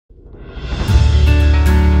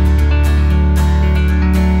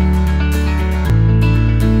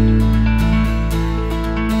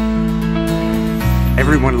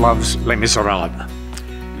everyone loves Les Misérables.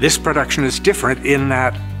 This production is different in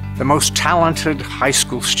that the most talented high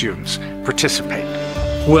school students participate.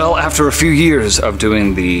 Well, after a few years of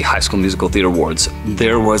doing the High School Musical Theater Awards,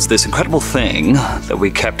 there was this incredible thing that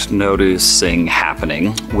we kept noticing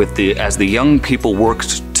happening as the young people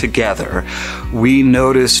worked together. We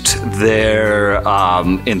noticed their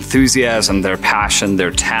enthusiasm, their passion,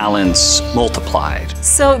 their talents multiplied.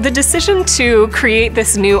 So the decision to create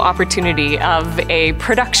this new opportunity of a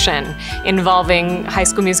production involving High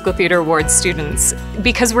School Musical Theater Awards students,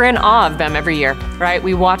 because we're in awe of them every year, right?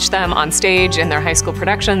 We watch them on stage in their high school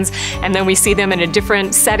productions, and then we see them in a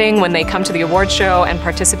different setting when they come to the award show and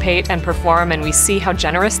participate and perform, and we see how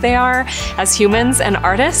generous they are as humans and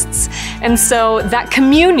artists. And so that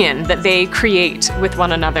communion that they create with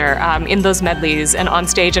one another in those medleys and on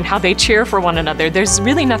stage, and how they cheer for one another, there's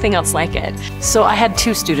really nothing else like it. So I had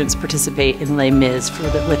 2 students participate in Les Mis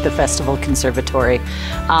with the Festival Conservatory.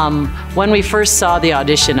 When we first saw the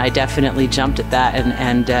audition, I definitely jumped at that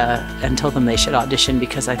and told them they should audition,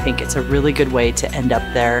 because I think it's a really good way to end up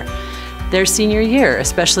their senior year,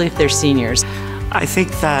 especially if they're seniors. I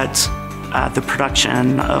think that the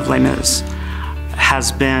production of Les Mis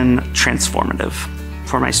has been transformative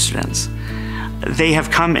for my students. They have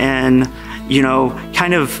come in, you know,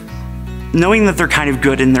 kind of knowing that they're kind of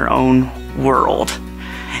good in their own world.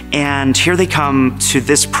 And here they come to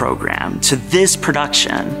this program, to this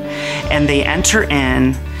production, and they enter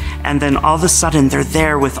in, and then all of a sudden they're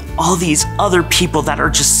there with all these other people that are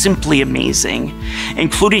just simply amazing,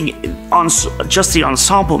 including just the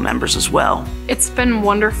ensemble members as well. It's been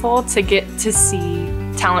wonderful to get to see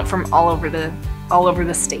talent from all over the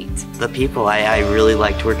state. The people, I really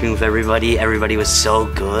liked working with everybody. Everybody was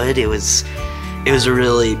so good. It was a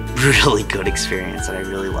really, really good experience, and I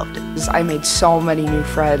really loved it. I made so many new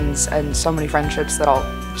friends and so many friendships that I'll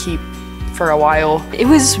keep for a while. It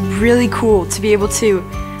was really cool to be able to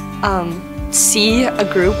see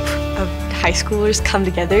a group of high schoolers come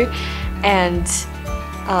together and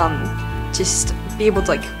just be able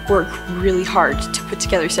to work really hard to put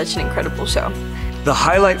together such an incredible show. The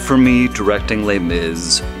highlight for me directing Les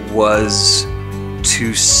Mis was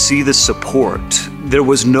to see the support. There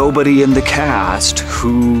was nobody in the cast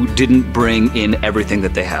who didn't bring in everything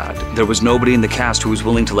that they had. There was nobody in the cast who was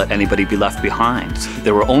willing to let anybody be left behind.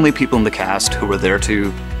 There were only people in the cast who were there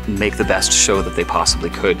to make the best show that they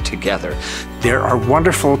possibly could together. There are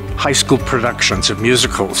wonderful high school productions of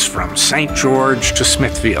musicals from St. George to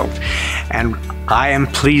Smithfield, and I am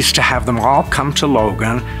pleased to have them all come to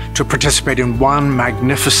Logan to participate in one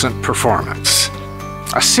magnificent performance,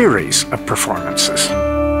 a series of performances.